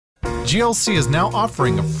GLC is now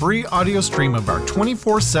offering a free audio stream of our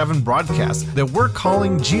 24/7 broadcast that we're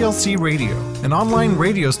calling GLC Radio, an online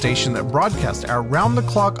radio station that broadcasts our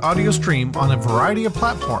round-the-clock audio stream on a variety of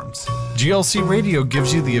platforms. GLC Radio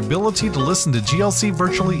gives you the ability to listen to GLC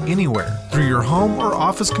virtually anywhere, through your home or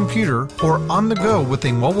office computer, or on the go with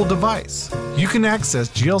a mobile device. You can access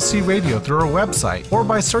GLC Radio through our website or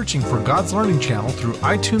by searching for God's Learning Channel through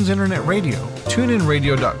iTunes Internet Radio,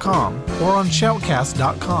 TuneInRadio.com, or on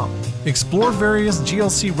Shoutcast.com. Explore various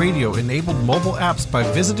GLC Radio-enabled mobile apps by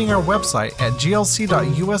visiting our website at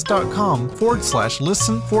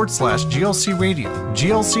glc.us.com/listen/GLC Radio.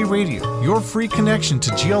 GLC Radio, your free connection to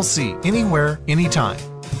GLC anywhere, anytime.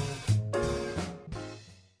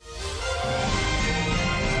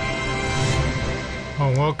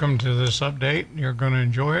 Well, welcome to this update. You're going to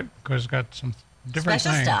enjoy it because it's got some different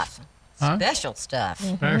special things. stuff. Huh? Special stuff.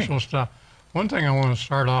 Special stuff. One thing I want to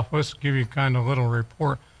start off with, give you kind of a little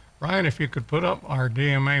report. Ryan, if you could put up our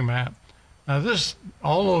DMA map. Now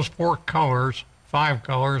all those 4 colors, 5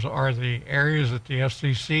 colors, are the areas that the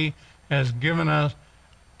FCC has given us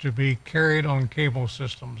to be carried on cable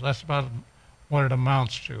systems. That's about what it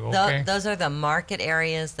amounts to, okay? Those are the market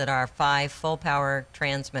areas that our 5 full power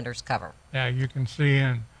transmitters cover. Yeah, you can see,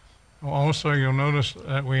 and also you'll notice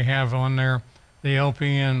that we have on there the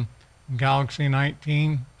LPN Galaxy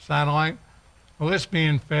 19 satellite. Well, it's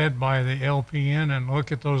being fed by the LPN, and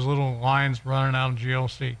look at those little lines running out of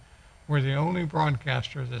GLC. We're the only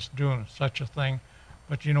broadcaster that's doing such a thing.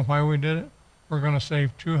 But you know why we did it? We're going to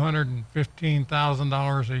save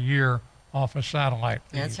 $215,000 a year off of satellite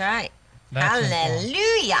fees. That's right. That's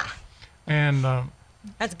Hallelujah. And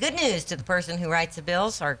that's good news to the person who writes the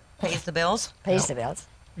bills or pays the bills. Pays the bills.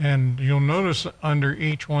 And you'll notice under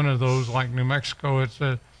each one of those, like New Mexico, it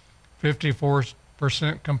says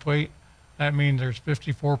 54% complete. That means there's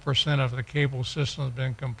 54% of the cable system has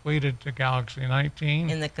been completed to Galaxy 19.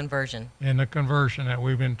 In the conversion. In the conversion that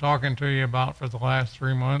we've been talking to you about for the last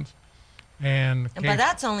 3 months. But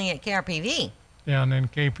that's only at KRPV. Yeah, and then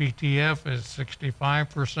KPTF is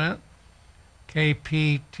 65%.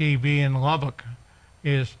 KPTV in Lubbock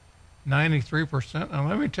is 93%. And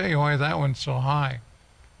let me tell you why that one's so high.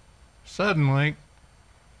 Suddenlink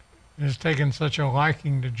has taken such a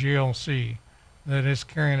liking to GLC that it's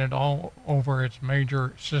carrying it all over its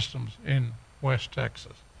major systems in West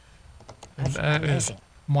Texas. And that is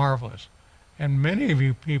marvelous. And many of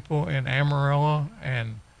you people in Amarillo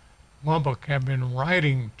and Lubbock have been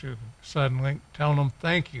writing to Suddenlink telling them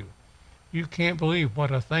thank you. You can't believe what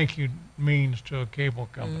a thank you means to a cable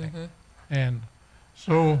company. Mm-hmm. And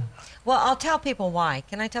so... Well, I'll tell people why.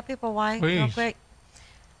 Can I tell people why real Please. quick?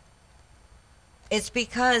 It's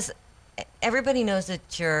because everybody knows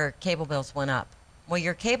that your cable bills went up. Well,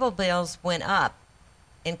 your cable bills went up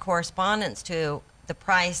in correspondence to the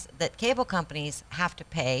price that cable companies have to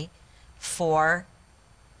pay for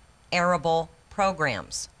arable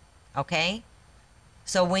programs, okay?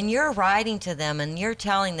 So when you're writing to them and you're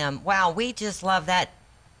telling them, wow, we just love that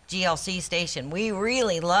GLC station, we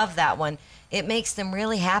really love that one, it makes them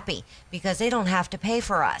really happy because they don't have to pay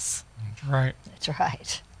for us. That's right. That's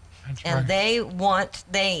right. That's And right.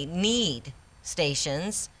 they need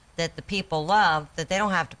stations that the people love that they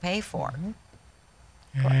don't have to pay for.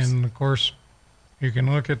 Mm-hmm. And of course, you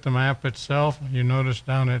can look at the map itself. You notice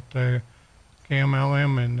down at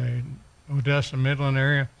KMLM in the Odessa Midland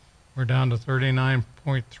area, we're down to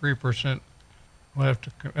 39.3% left.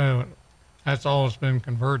 That's all that's been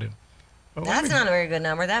converted. But That's not a very good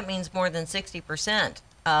number. That means more than 60%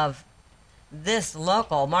 of this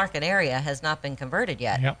local market area has not been converted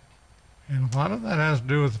yet. Yep. And a lot of that has to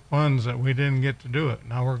do with the funds that we didn't get to do it.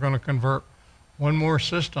 Now we're going to convert one more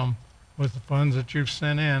system with the funds that you've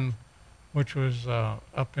sent in, which was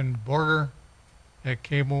up in Borger at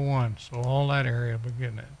Cable One. So all that area will be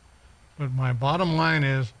getting it. But my bottom line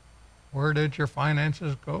is, where did your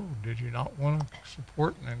finances go? Did you not want to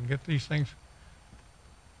support and get these things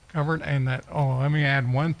covered? And that, let me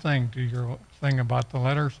add one thing to your thing about the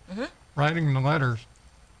letters. Mm-hmm. Writing the letters,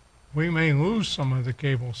 we may lose some of the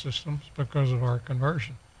cable systems because of our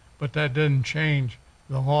conversion, but that didn't change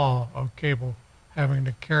the law of cable having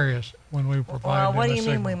to carry us when we provide Well, what do them a you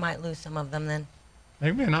mean signal. we might lose some of them then?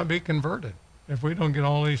 They may not be converted if we don't get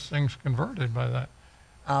all these things converted by that.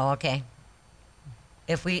 Oh, okay.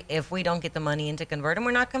 If we don't get the money in to convert them,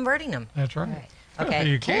 we're not converting them. That's right. Right. Okay.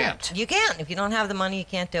 You can't. You can't. If you don't have the money, you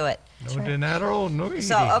can't do it. No dinero, no eating.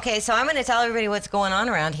 So, okay, so I'm going to tell everybody what's going on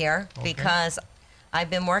around here Okay. because I've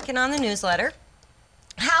been working on the newsletter.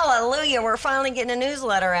 Hallelujah, we're finally getting a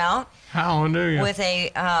newsletter out Hallelujah. with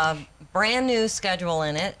a brand new schedule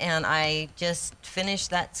in it, and I just finished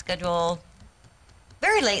that schedule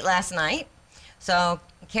very late last night. So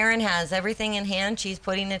Karen has everything in hand. She's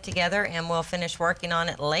putting it together, and we'll finish working on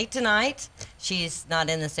it late tonight. She's not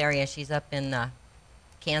in this area. She's up in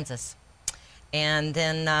Kansas. And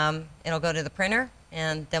then it'll go to the printer,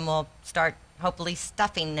 and then we'll start hopefully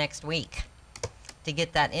stuffing next week to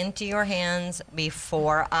get that into your hands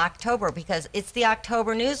before October, because it's the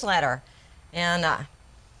October newsletter. And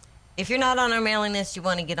if you're not on our mailing list, you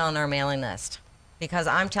want to get on our mailing list, because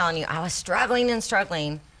I'm telling you, I was struggling and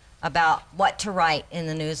struggling about what to write in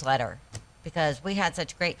the newsletter, because we had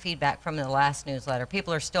such great feedback from the last newsletter.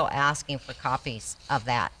 People are still asking for copies of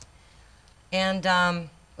that, and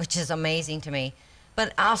which is amazing to me.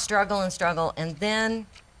 But I'll struggle and struggle, and then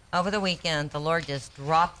over the weekend, the Lord just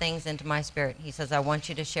dropped things into my spirit. He says, I want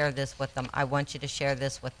you to share this with them. I want you to share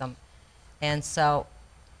this with them. And so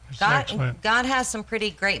God has some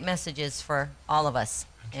pretty great messages for all of us.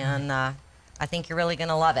 And I think you're really going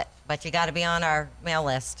to love it. But you got to be on our mail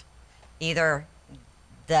list, either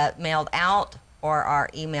the mailed out or our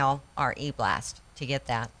email, our e-blast, to get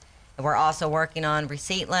that. And we're also working on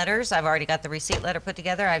receipt letters. I've already got the receipt letter put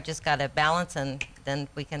together. I've just got to balance, and then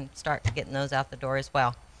we can start getting those out the door as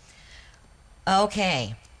well.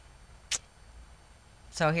 Okay.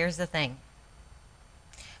 So here's the thing.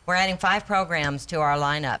 We're adding 5 programs to our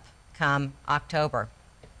lineup come October.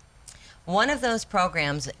 One of those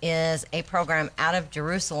programs is a program out of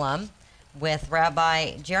Jerusalem with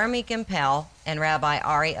Rabbi Jeremy Gimpel and Rabbi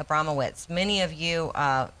Ari Abramowitz. Many of you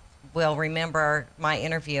will remember my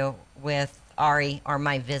interview with Ari, or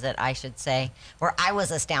my visit, I should say, where I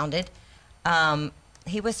was astounded.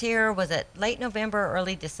 He was here, was it late November,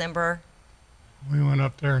 early December? We went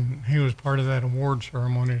up there, and he was part of that award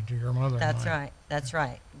ceremony to your mother. That's right. That's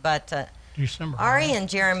right. But December. Ari and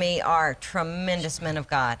Jeremy are tremendous men of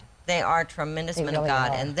God. They are tremendous men of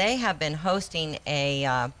God, and they have been hosting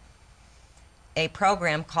a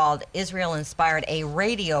program called Israel Inspired, a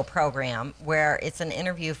radio program where it's an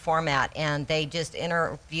interview format, and they just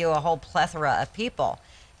interview a whole plethora of people.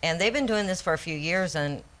 And they've been doing this for a few years,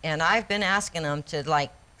 and I've been asking them to, like,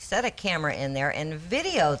 set a camera in there and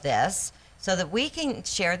video this so that we can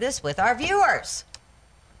share this with our viewers.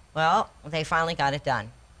 Well, they finally got it done.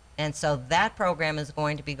 And so that program is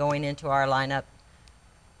going to be going into our lineup,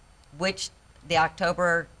 which the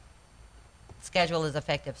October schedule is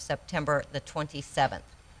effective September the 27th.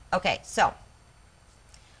 Okay, so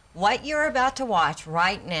what you're about to watch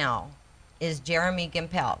right now is Jeremy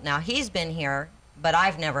Gimpel. Now, he's been here, but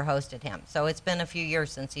I've never hosted him. So it's been a few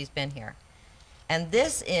years since he's been here. And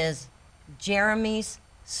this is Jeremy's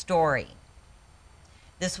story.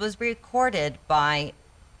 This was recorded by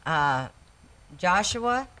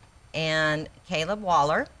Joshua and Caleb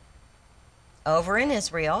Waller over in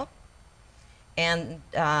Israel. And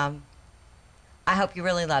I hope you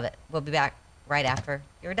really love it. We'll be back right after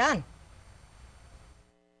you're done.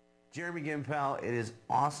 Jeremy Gimpel, it is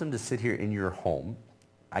awesome to sit here in your home.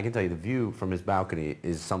 I can tell you the view from his balcony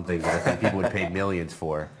is something that I think people would pay millions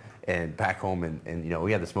for. And back home, and you know,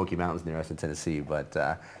 we have the Smoky Mountains near us in Tennessee, but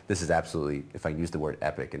this is absolutely, if I can use the word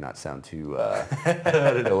epic and not sound too, I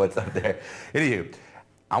don't know what's up there. Anywho,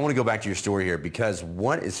 I want to go back to your story here, because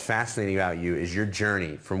what is fascinating about you is your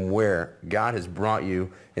journey from where God has brought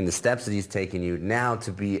you and the steps that he's taken you now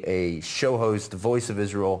to be a show host, voice of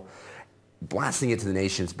Israel, blasting it to the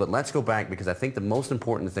nations. But let's go back, because I think the most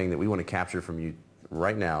important thing that we want to capture from you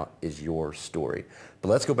right now is your story. But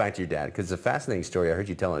let's go back to your dad, because it's a fascinating story. I heard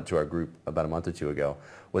you telling it to our group about a month or two ago,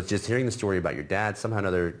 was just hearing the story about your dad. Somehow or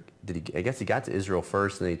another, I guess he got to Israel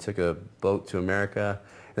first, and then he took a boat to America.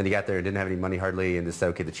 And then he got there and didn't have any money hardly, and just said,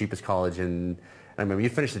 okay, the cheapest college. And I remember you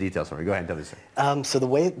finished the details for me. Go ahead and tell me this. So the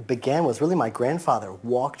way it began was really my grandfather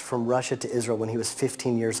walked from Russia to Israel when he was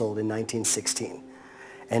 15 years old in 1916.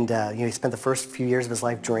 And he spent the first few years of his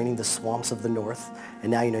life draining the swamps of the north. And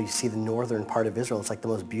now, you see the northern part of Israel. It's like the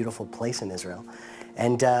most beautiful place in Israel.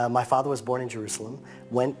 And my father was born in Jerusalem,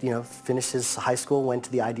 finished his high school, went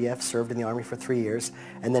to the IDF, served in the army for 3 years.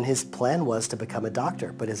 And then his plan was to become a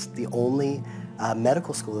doctor. But the only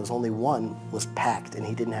medical school, there was only one, was packed. And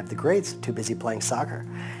he didn't have the grades, too busy playing soccer.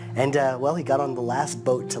 And, he got on the last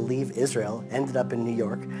boat to leave Israel, ended up in New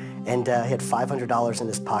York. And he had $500 in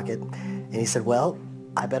his pocket. And he said, well,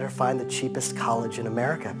 I better find the cheapest college in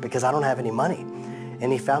America because I don't have any money.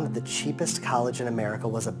 And he found that the cheapest college in America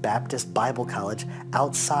was a Baptist Bible college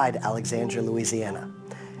outside Alexandria, Louisiana.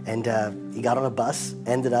 And he got on a bus,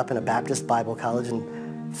 ended up in a Baptist Bible college.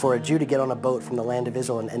 And for a Jew to get on a boat from the land of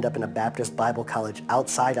Israel and end up in a Baptist Bible college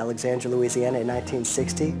outside Alexandria, Louisiana in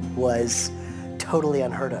 1960 was totally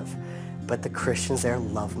unheard of. But the Christians there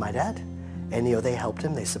loved my dad. And, they helped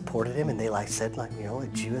him, they supported him, and they said, a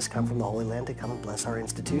Jew has come from the Holy Land to come and bless our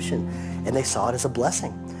institution. And they saw it as a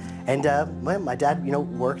blessing. And my dad,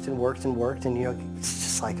 worked and worked and worked, and, it's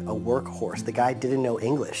just like a workhorse. The guy didn't know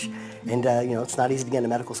English. And, it's not easy to get into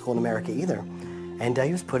medical school in America either. And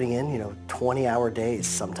he was putting in, 20-hour days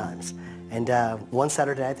sometimes. And one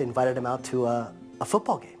Saturday night, they invited him out to a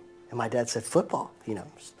football game. And my dad said, football,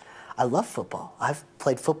 I love football. I've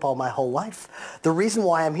played football my whole life. The reason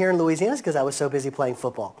why I'm here in Louisiana is because I was so busy playing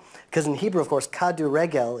football. Because in Hebrew, of course,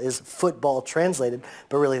 kaduregel is football translated,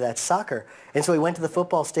 but really that's soccer. And so he went to the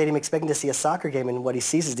football stadium expecting to see a soccer game, and what he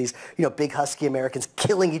sees is these, big husky Americans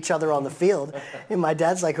killing each other on the field. And my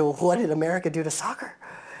dad's like, well, what did America do to soccer?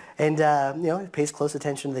 And, he pays close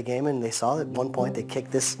attention to the game, and they saw at one point they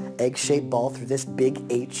kicked this egg-shaped ball through this big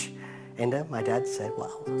H. And my dad said,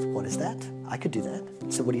 well, what is that? I could do that. I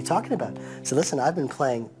said, what are you talking about? I said, listen, I've been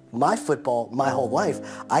playing my football my whole life.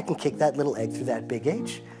 I can kick that little egg through that big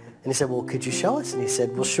H. And he said, well, could you show us? And he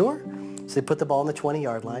said, well, sure. So they put the ball on the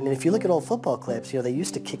 20-yard line. And if you look at old football clips, they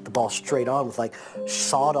used to kick the ball straight on with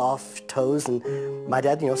sawed-off toes. And my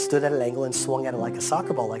dad, stood at an angle and swung at it like a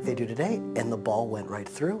soccer ball like they do today. And the ball went right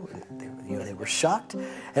through. And they were shocked.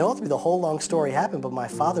 And ultimately, the whole long story happened, but my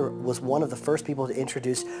father was one of the first people to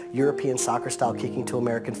introduce European soccer-style kicking to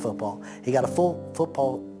American football. He got a full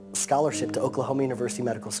football scholarship to Oklahoma University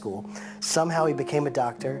Medical School. Somehow he became a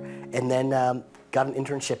doctor, and then got an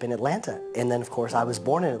internship in Atlanta. And then, of course, I was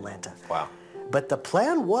born in Atlanta. Wow. But the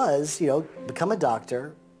plan was, become a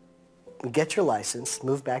doctor, get your license,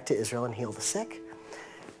 move back to Israel, and heal the sick.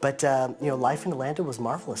 But, life in Atlanta was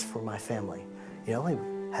marvelous for my family. We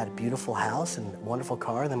had a beautiful house and a wonderful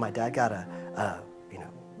car. And then my dad got a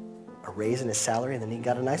raise in his salary, and then he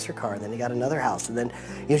got a nicer car, and then he got another house. And then,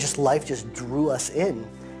 life just drew us in.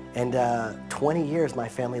 And 20 years my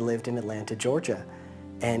family lived in Atlanta, Georgia.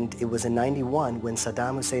 And it was in '91 when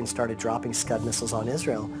Saddam Hussein started dropping Scud missiles on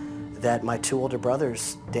Israel that my two older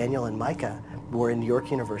brothers, Daniel and Micah, were in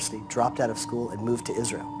York University, dropped out of school, and moved to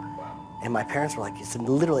Israel. Wow. And my parents were like,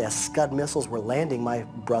 literally as Scud missiles were landing, my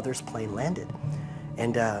brother's plane landed.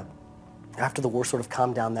 And after the war sort of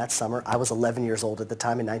calmed down that summer, I was 11 years old at the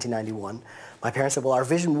time in 1991. My parents said, well, our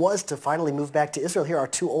vision was to finally move back to Israel. Here, our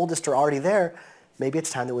two oldest are already there. Maybe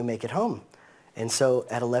it's time that we make it home. And so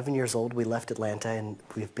at 11 years old, we left Atlanta, and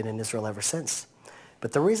we've been in Israel ever since.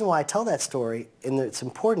 But the reason why I tell that story, and it's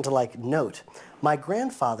important to note, my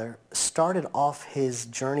grandfather started off his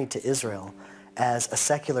journey to Israel as a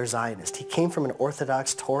secular Zionist. He came from an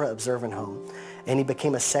Orthodox Torah-observant home, and he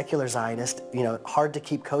became a secular Zionist, hard to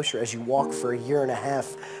keep kosher as you walk for a year and a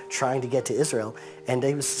half trying to get to Israel. And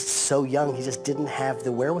he was so young, he just didn't have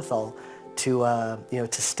the wherewithal to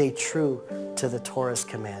stay true to the Torah's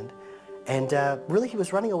command. And really, he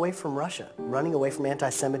was running away from Russia, running away from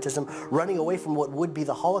anti-Semitism, running away from what would be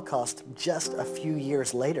the Holocaust just a few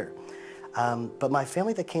years later. But my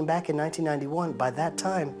family that came back in 1991, by that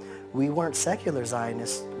time, we weren't secular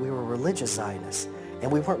Zionists, we were religious Zionists.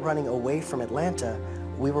 And we weren't running away from Atlanta,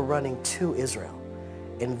 we were running to Israel.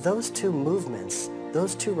 And those two movements,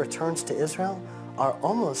 those two returns to Israel, are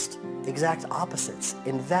almost exact opposites.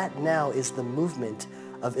 And that now is the movement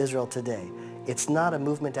of Israel today. It's not a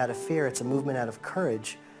movement out of fear, it's a movement out of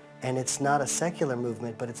courage. And it's not a secular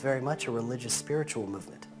movement, but it's very much a religious, spiritual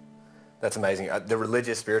movement. That's amazing. The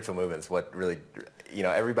religious, spiritual movement is what really,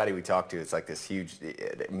 everybody we talk to, it's like this huge,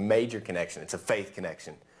 major connection. It's a faith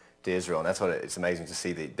connection to Israel, and that's what it's amazing to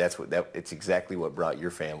see. It's exactly what brought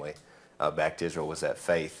your family back to Israel, was that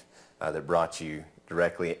faith that brought you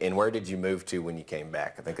directly. And where did you move to when you came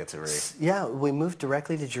back? I think that's a very... Yeah, we moved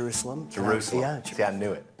directly to Jerusalem. Jerusalem. Yeah. See, I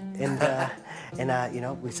knew it. And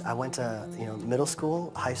I went to middle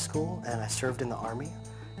school, high school, and I served in the army.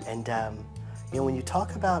 And when you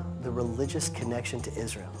talk about the religious connection to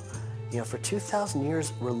Israel, for 2,000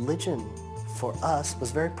 years, religion for us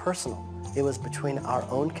was very personal. It was between our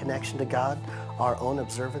own connection to God, our own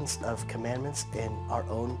observance of commandments, and our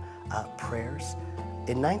own prayers.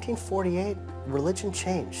 In 1948, religion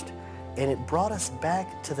changed, and it brought us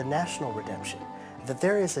back to the national redemption, that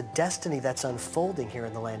there is a destiny that's unfolding here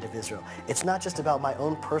in the land of Israel. It's not just about my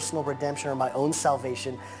own personal redemption or my own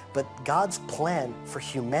salvation, but God's plan for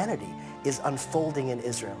humanity is unfolding in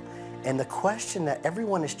Israel. And the question that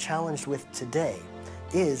everyone is challenged with today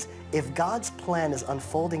is, if God's plan is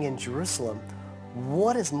unfolding in Jerusalem,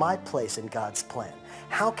 what is my place in God's plan?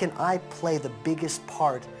 How can I play the biggest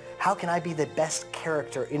part? How can I be the best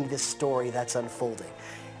character in this story that's unfolding?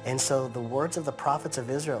 And so the words of the prophets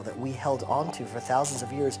of Israel that we held on to for thousands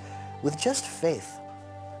of years with just faith.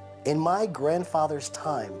 In my grandfather's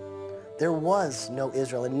time, there was no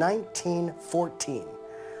Israel. In 1914,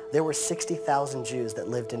 there were 60,000 Jews that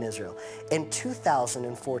lived in Israel. In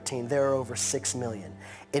 2014, there are over 6 million.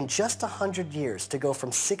 In just 100 years, to go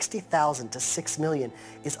from 60,000 to 6 million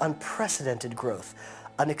is unprecedented growth.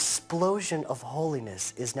 An explosion of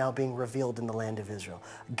holiness is now being revealed in the land of Israel.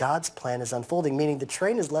 God's plan is unfolding, meaning the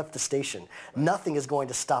train has left the station. Nothing is going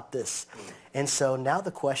to stop this. And so now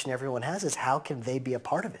the question everyone has is, how can they be a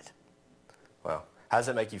part of it? Wow. How does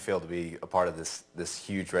it make you feel to be a part of this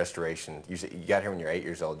huge restoration? You got here when you're 8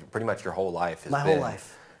 years old. Pretty much your whole life has My been whole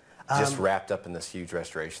life. just wrapped up in this huge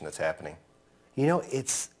restoration that's happening. You know,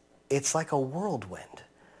 it's like a whirlwind,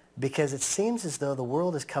 because it seems as though the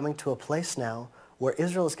world is coming to a place now where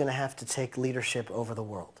Israel is going to have to take leadership over the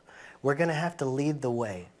world. We're going to have to lead the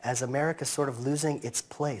way as America's sort of losing its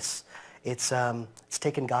place. It's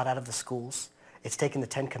taken God out of the schools. It's taken the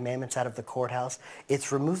Ten Commandments out of the courthouse.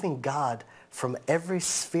 It's removing God from every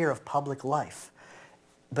sphere of public life.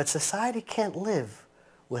 But society can't live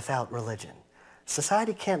without religion.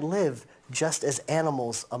 Society can't live just as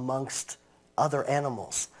animals amongst other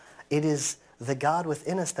animals. It is the God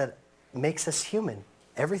within us that makes us human.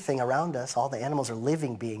 Everything around us, all the animals are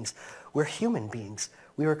living beings. We're human beings.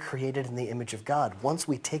 We were created in the image of God. Once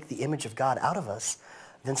we take the image of God out of us,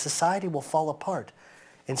 then society will fall apart.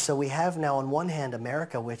 And so we have now on one hand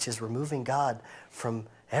America, which is removing God from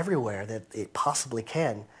everywhere that it possibly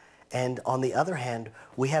can. And on the other hand,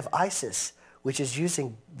 we have ISIS, which is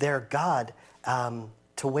using their God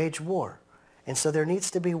to wage war. And so there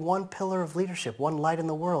needs to be one pillar of leadership, one light in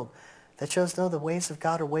the world that shows, no, the ways of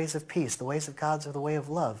God are ways of peace. The ways of God are the way of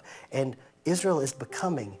love. And Israel is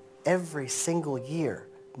becoming every single year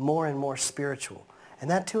more and more spiritual. And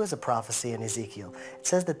that too is a prophecy in Ezekiel. It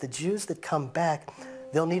says that the Jews that come back,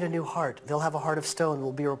 they'll need a new heart. They'll have a heart of stone,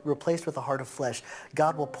 will be replaced with a heart of flesh.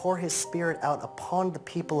 God will pour his Spirit out upon the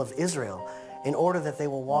people of Israel in order that they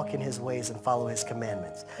will walk in his ways and follow his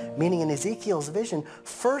commandments. Meaning in Ezekiel's vision,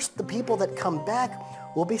 first the people that come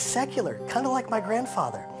back will be secular, kind of like my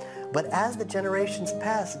grandfather. But as the generations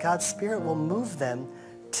pass, God's Spirit will move them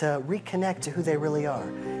to reconnect to who they really are.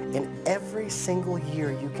 And every single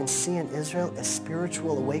year you can see in Israel a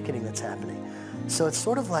spiritual awakening that's happening. So it's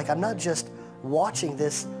sort of like I'm not just watching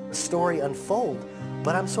this story unfold,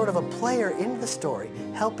 but I'm sort of a player in the story,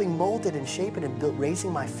 helping mold it and shape it and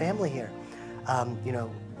raising my family here. You know,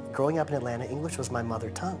 growing up in Atlanta, English was my mother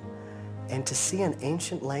tongue. And to see an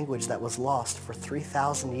ancient language that was lost for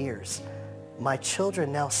 3,000 years, my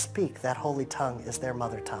children now speak that holy tongue as their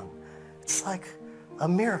mother tongue. It's like a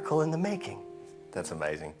miracle in the making. That's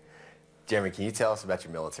amazing. Jeremy, can you tell us about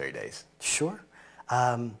your military days? Sure.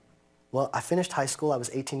 Well, I finished high school. I was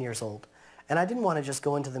 18 years old. And I didn't want to just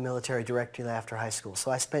go into the military directly after high school.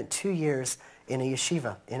 So I spent 2 years in a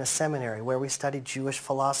yeshiva, in a seminary, where we studied Jewish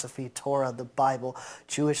philosophy, Torah, the Bible,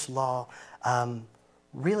 Jewish law,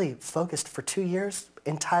 really focused for 2 years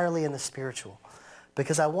entirely in the spiritual.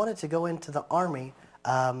 Because I wanted to go into the Army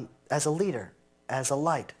as a leader, as a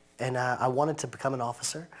light. And I wanted to become an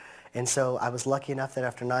officer. And so I was lucky enough that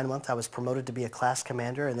after 9 months, I was promoted to be a class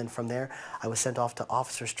commander. And then from there, I was sent off to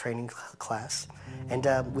officers training class. And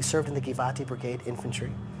we served in the Givati Brigade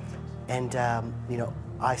Infantry. And, you know,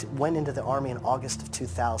 I went into the Army in August of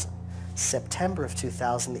 2000. September of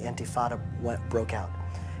 2000, the Intifada broke out.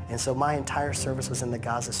 And so my entire service was in the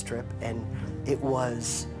Gaza Strip. And it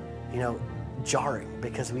was, you know, jarring,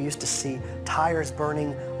 because we used to see tires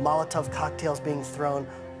burning, Molotov cocktails being thrown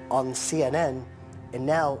on CNN, and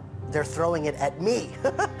now they're throwing it at me.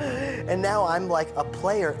 And now I'm like a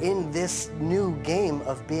player in this new game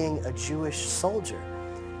of being a Jewish soldier.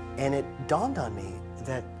 And it dawned on me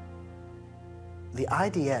that the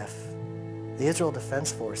IDF, the Israel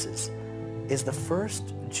Defense Forces, is the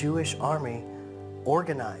first Jewish army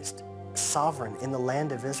organized, sovereign in the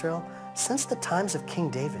land of Israel since the times of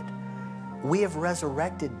King David. We have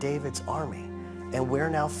resurrected David's army, and we're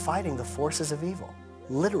now fighting the forces of evil,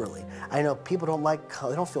 literally. I know people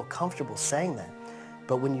they don't feel comfortable saying that,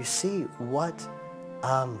 but when you see what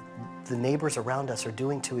the neighbors around us are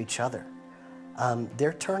doing to each other,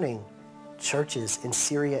 they're turning churches in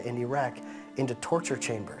Syria and Iraq into torture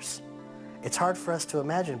chambers. It's hard for us to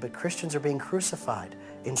imagine, but Christians are being crucified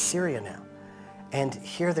in Syria now. And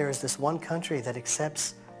here there is this one country that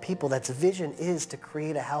accepts people that's vision is to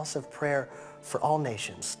create a house of prayer for all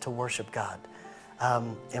nations to worship God.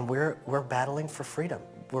 And we're battling for freedom.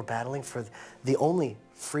 We're battling for the only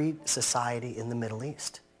free society in the Middle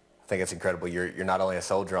East. I think it's incredible. You're not only a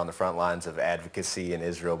soldier on the front lines of advocacy in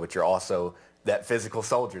Israel, but you're also that physical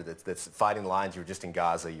soldier that's fighting the lines. You were just in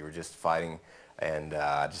Gaza. You were just fighting. And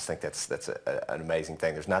I just think that's an amazing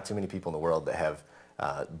thing. There's not too many people in the world that have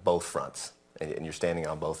both fronts. And you're standing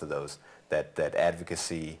on both of those. That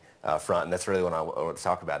advocacy front, and that's really what I want to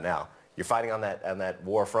talk about now. You're fighting on that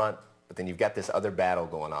war front, but then you've got this other battle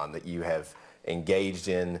going on that you have engaged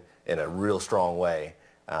in a real strong way.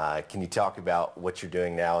 Can you talk about what you're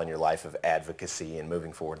doing now in your life of advocacy and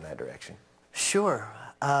moving forward in that direction? Sure.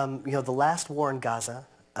 The last war in Gaza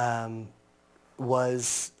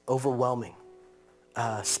was overwhelming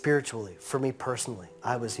spiritually for me personally.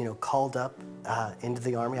 I was, called up into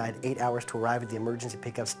the army. I had 8 hours to arrive at the emergency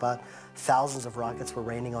pickup spot. Thousands of rockets were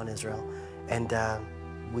raining on Israel, and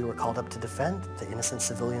we were called up to defend the innocent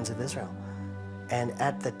civilians of Israel. And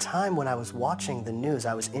at the time when I was watching the news,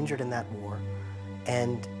 I was injured in that war,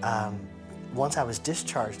 and once I was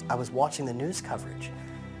discharged, I was watching the news coverage.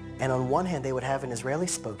 And on one hand, they would have an Israeli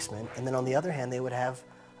spokesman, and then on the other hand, they would have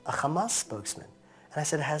a Hamas spokesman. And I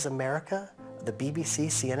said, has America, the BBC,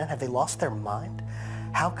 CNN, have they lost their mind?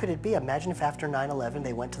 How could it be? Imagine if after 9/11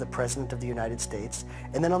 they went to the President of the United States,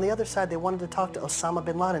 and then on the other side they wanted to talk to Osama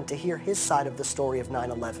bin Laden to hear his side of the story of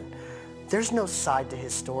 9/11. There's no side to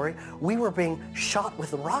his story. We were being shot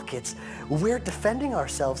with rockets. We're defending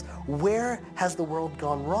ourselves. Where has the world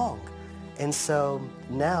gone wrong? And so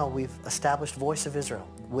now we've established Voice of Israel,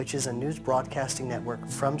 which is a news broadcasting network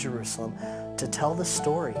from Jerusalem to tell the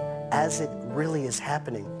story as it really is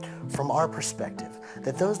happening from our perspective.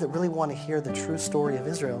 That those that really want to hear the true story of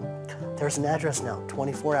Israel, there's an address now,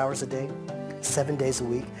 24 hours a day, 7 days a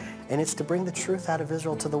week, and it's to bring the truth out of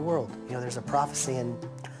Israel to the world. There's a prophecy in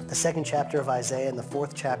the 2nd chapter of Isaiah and the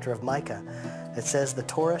 4th chapter of Micah that says, the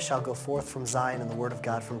Torah shall go forth from Zion and the word of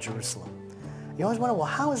God from Jerusalem. You always wonder, well,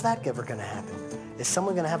 how is that ever going to happen? Is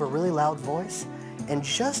someone going to have a really loud voice? And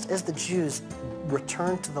just as the Jews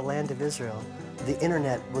returned to the land of Israel, the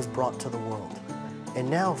internet was brought to the world. And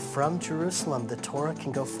now from Jerusalem, the Torah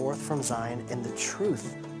can go forth from Zion and the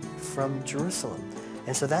truth from Jerusalem.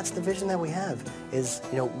 And so that's the vision that we have is,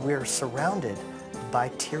 we're surrounded by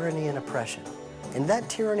tyranny and oppression. And that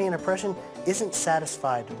tyranny and oppression isn't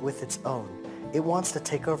satisfied with its own. It wants to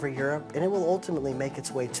take over Europe, and it will ultimately make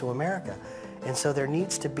its way to America. And so there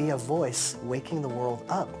needs to be a voice waking the world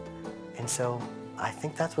up. And so I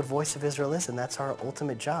think that's what Voice of Israel is, and that's our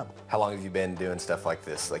ultimate job. How long have you been doing stuff like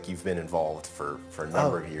this? Like you've been involved for a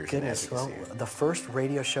number of years. Goodness. Well, the first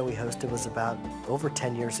radio show we hosted was about over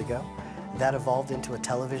 10 years ago. That evolved into a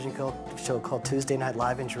television show called Tuesday Night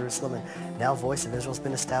Live in Jerusalem, and now Voice of Israel's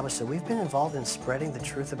been established. So we've been involved in spreading the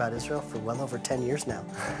truth about Israel for well over 10 years now.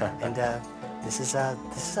 And this is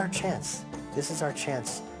our chance. This is our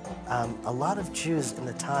chance. A lot of Jews in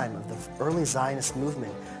the time of the early Zionist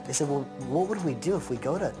movement, they said, well, what would we do if we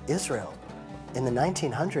go to Israel? In the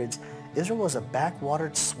 1900s, Israel was a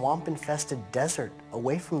backwatered, swamp-infested desert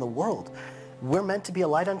away from the world. We're meant to be a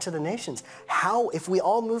light unto the nations. How, if we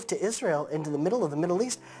all move to Israel, into the middle of the Middle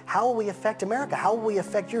East, how will we affect America? How will we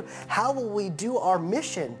affect Europe? How will we do our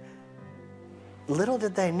mission? Little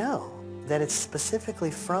did they know that it's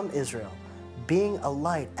specifically from Israel, being a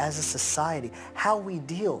light as a society, how we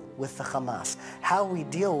deal with the Hamas, how we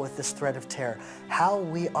deal with this threat of terror, how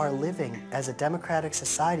we are living as a democratic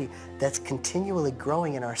society that's continually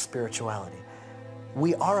growing in our spirituality.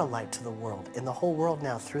 We are a light to the world, and the whole world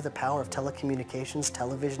now, through the power of telecommunications,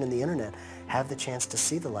 television, and the internet, have the chance to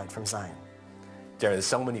see the light from Zion. Jeremy, there's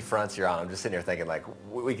so many fronts you're on. I'm just sitting here thinking, like,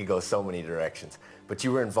 we could go so many directions. But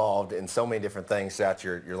you were involved in so many different things throughout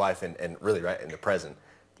your life and really right in the present.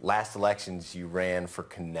 Last elections, you ran for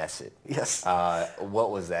Knesset. Yes.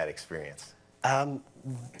 What was that experience?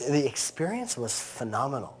 The experience was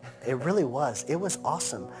phenomenal. It really was. It was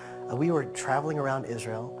awesome. We were traveling around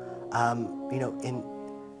Israel.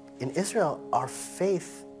 In Israel, our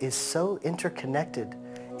faith is so interconnected.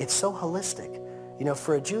 It's so holistic.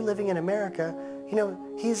 For a Jew living in America,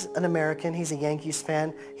 he's an American, he's a Yankees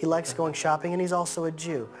fan, he likes going shopping, and he's also a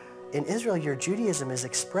Jew. In Israel, your Judaism is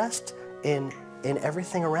expressed in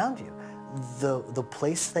everything around you. The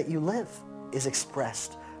place that you live is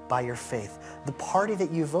expressed by your faith. The party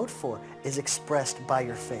that you vote for is expressed by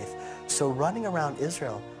your faith. So running around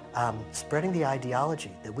Israel, spreading the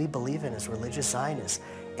ideology that we believe in as religious Zionists,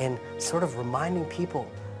 and sort of reminding people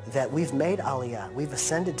that we've made Aliyah, we've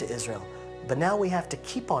ascended to Israel, but now we have to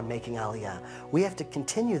keep on making Aliyah. We have to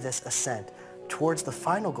continue this ascent towards the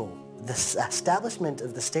final goal. The establishment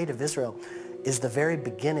of the State of Israel is the very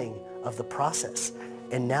beginning of the process.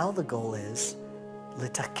 And now the goal is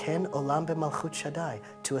Litaken olam b'malchut Shaddai,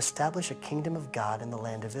 to establish a kingdom of God in the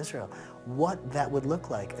land of Israel. What that would look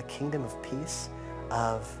like, a kingdom of peace,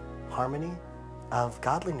 of harmony, of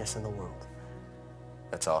godliness in the world.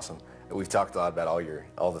 That's awesome. We've talked a lot about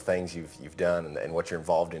all the things you've done and what you're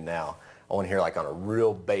involved in now. I want to hear, like, on a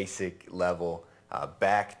real basic level,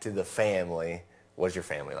 back to the family. What's your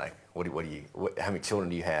family like? How many children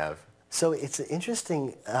do you have? So it's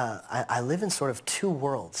interesting, I live in sort of two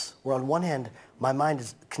worlds, where on one hand, my mind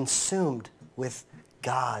is consumed with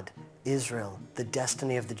God, Israel, the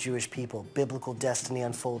destiny of the Jewish people, biblical destiny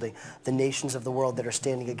unfolding, the nations of the world that are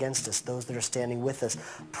standing against us, those that are standing with us,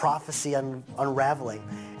 prophecy unraveling.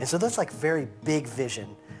 And so that's like very big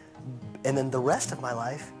vision. And then the rest of my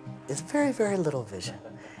life is very, very little vision.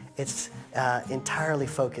 It's entirely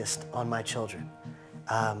focused on my children.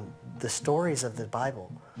 The stories of the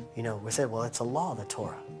Bible, you know, we said, well, it's a law, the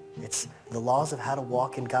Torah. It's the laws of how to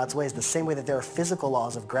walk in God's ways. The same way that there are physical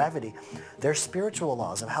laws of gravity, there are spiritual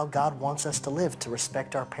laws of how God wants us to live, to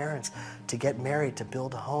respect our parents, to get married, to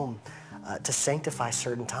build a home, to sanctify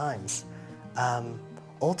certain times.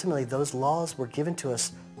 Ultimately, those laws were given to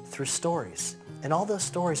us through stories. And all those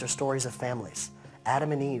stories are stories of families.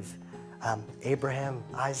 Adam and Eve, Abraham,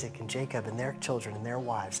 Isaac, and Jacob, and their children, and their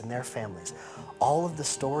wives, and their families. All of the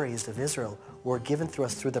stories of Israel were given through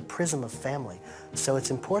us through the prism of family. So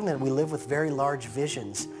it's important that we live with very large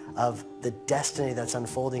visions of the destiny that's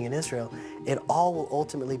unfolding in Israel. It all will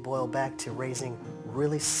ultimately boil back to raising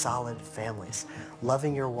really solid families,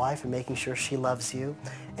 loving your wife and making sure she loves you,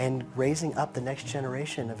 and raising up the next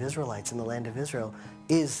generation of Israelites in the land of Israel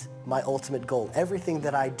is my ultimate goal. Everything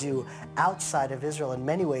that I do outside of Israel in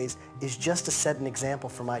many ways is just to set an example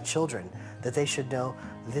for my children, that they should know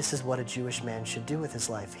this is what a Jewish man should do with his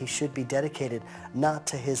life. He should be dedicated not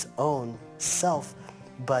to his own self,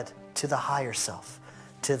 but to the higher self,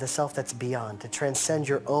 to the self that's beyond, to transcend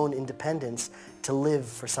your own independence, to live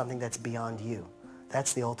for something that's beyond you.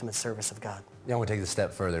 That's the ultimate service of God. Yeah, I want to take this a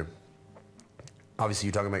step further. Obviously,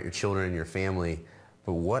 you're talking about your children and your family,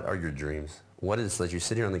 but what are your dreams? What is, as you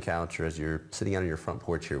sit here on the couch or as you're sitting out on your front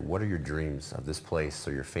porch here, what are your dreams of this place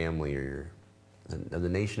or your family or of the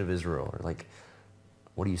nation of Israel? Or like,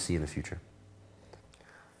 what do you see in the future?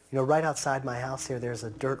 You know, right outside my house here, there's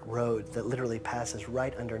a dirt road that literally passes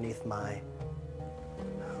right underneath my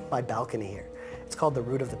balcony here. It's called the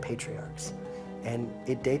Route of the Patriarchs. And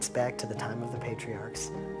it dates back to the time of the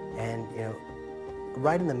patriarchs. And, you know,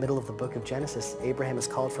 right in the middle of the book of Genesis, Abraham is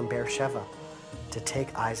called from Beersheba to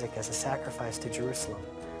take Isaac as a sacrifice to Jerusalem.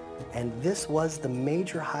 And this was the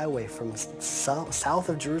major highway from south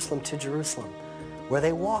of Jerusalem to Jerusalem, where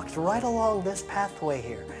they walked right along this pathway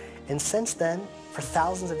here. And since then, for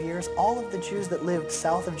thousands of years, all of the Jews that lived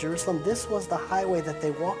south of Jerusalem, this was the highway that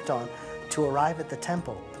they walked on to arrive at the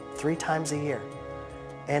temple 3 times a year.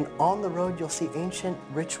 And on the road, you'll see ancient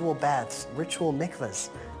ritual baths, ritual mikvahs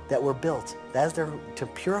that were built to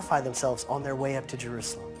purify themselves on their way up to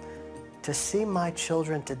Jerusalem. To see my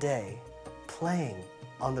children today playing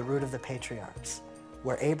on the Route of the Patriarchs,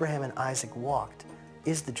 where Abraham and Isaac walked,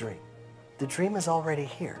 is the dream. The dream is already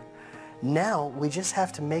here. Now we just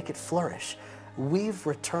have to make it flourish. We've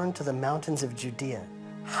returned to the mountains of Judea.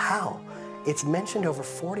 How? It's mentioned over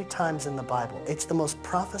 40 times in the Bible. It's the most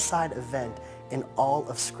prophesied event in all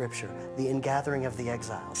of Scripture, the ingathering of the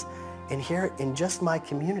exiles. And here in just my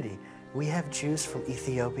community, we have Jews from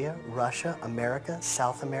Ethiopia, Russia, America,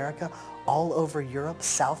 South America, all over Europe,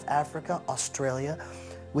 South Africa, Australia.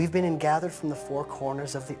 We've been ingathered from the 4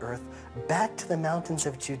 corners of the earth back to the mountains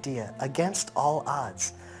of Judea against all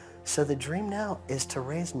odds. So the dream now is to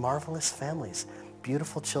raise marvelous families,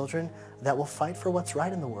 beautiful children that will fight for what's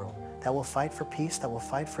right in the world, that will fight for peace, that will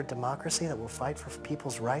fight for democracy, that will fight for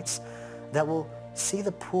people's rights, that will see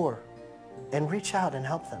the poor and reach out and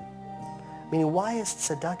help them. Meaning, why is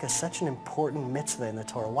tzedakah such an important mitzvah in the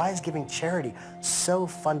Torah? Why is giving charity so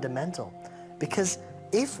fundamental? Because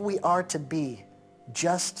if we are to be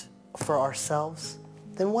just for ourselves,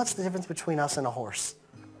 then what's the difference between us and a horse?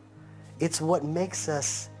 It's what makes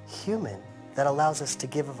us human that allows us to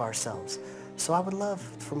give of ourselves. So I would love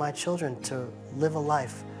for my children to live a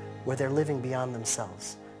life where they're living beyond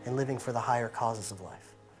themselves and living for the higher causes of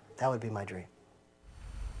life. That would be my dream.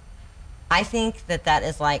 I think that that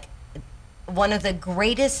is like one of the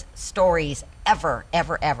greatest stories ever,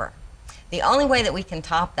 ever, ever. The only way that we can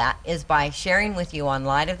top that is by sharing with you on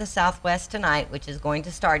Light of the Southwest tonight, which is going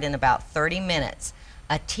to start in about 30 minutes,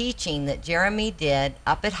 a teaching that Jeremy did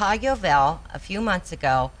up at Ha Yovel a few months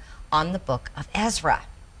ago on the book of Ezra.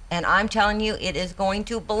 And I'm telling you, it is going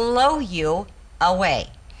to blow you away.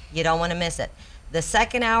 You don't want to miss it. The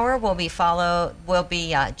second hour will be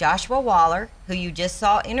Joshua Waller, who you just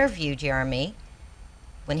saw interview Jeremy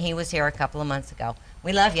when he was here a couple of months ago.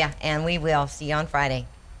 We love you, and we will see you on Friday.